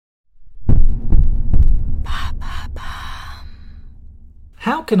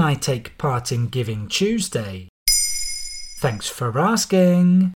How can I take part in Giving Tuesday? Thanks for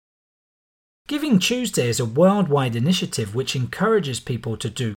asking. Giving Tuesday is a worldwide initiative which encourages people to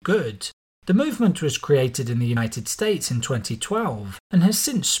do good. The movement was created in the United States in 2012 and has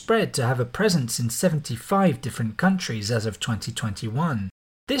since spread to have a presence in 75 different countries as of 2021.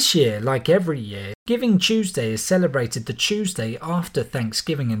 This year, like every year, Giving Tuesday is celebrated the Tuesday after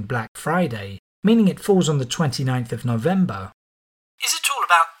Thanksgiving and Black Friday, meaning it falls on the 29th of November. Is it all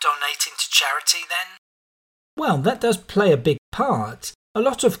about donating to charity then? Well, that does play a big part. A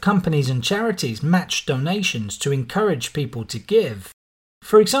lot of companies and charities match donations to encourage people to give.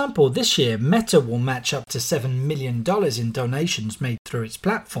 For example, this year Meta will match up to $7 million in donations made through its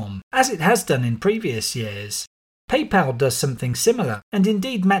platform, as it has done in previous years. PayPal does something similar, and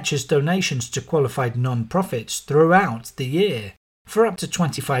indeed matches donations to qualified non-profits throughout the year, for up to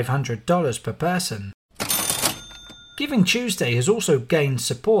 $2,500 per person. Giving Tuesday has also gained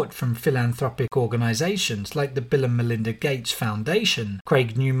support from philanthropic organisations like the Bill and Melinda Gates Foundation,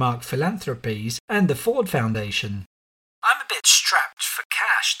 Craig Newmark Philanthropies, and the Ford Foundation. I'm a bit strapped for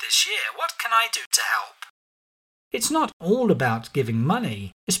cash this year. What can I do to help? It's not all about giving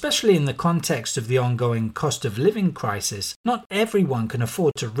money, especially in the context of the ongoing cost of living crisis. Not everyone can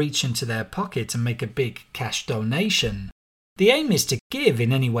afford to reach into their pocket and make a big cash donation. The aim is to give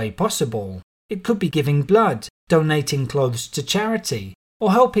in any way possible. It could be giving blood, donating clothes to charity,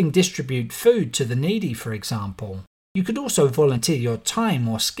 or helping distribute food to the needy, for example. You could also volunteer your time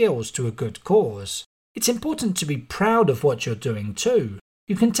or skills to a good cause. It's important to be proud of what you're doing too.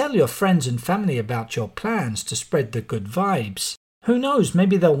 You can tell your friends and family about your plans to spread the good vibes. Who knows,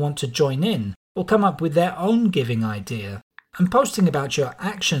 maybe they'll want to join in or come up with their own giving idea. And posting about your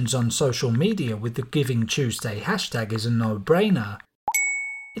actions on social media with the Giving Tuesday hashtag is a no-brainer.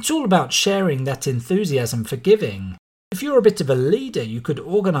 It's all about sharing that enthusiasm for giving. If you're a bit of a leader, you could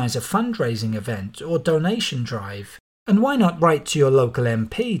organise a fundraising event or donation drive. And why not write to your local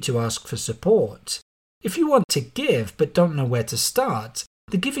MP to ask for support? If you want to give but don't know where to start,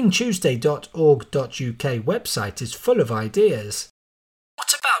 the givingtuesday.org.uk website is full of ideas.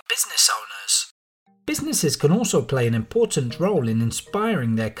 What about business owners? Businesses can also play an important role in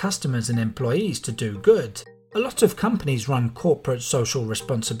inspiring their customers and employees to do good. A lot of companies run corporate social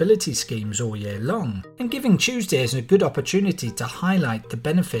responsibility schemes all year long, and Giving Tuesday is a good opportunity to highlight the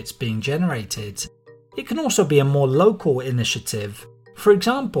benefits being generated. It can also be a more local initiative. For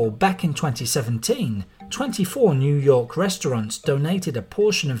example, back in 2017, 24 New York restaurants donated a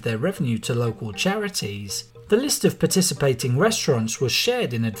portion of their revenue to local charities. The list of participating restaurants was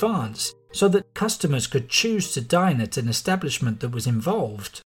shared in advance so that customers could choose to dine at an establishment that was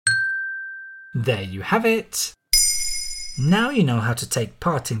involved. There you have it. Now you know how to take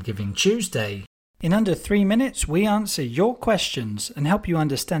part in Giving Tuesday. In under 3 minutes, we answer your questions and help you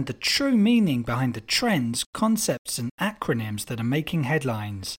understand the true meaning behind the trends, concepts and acronyms that are making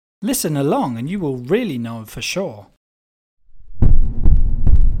headlines. Listen along and you will really know for sure.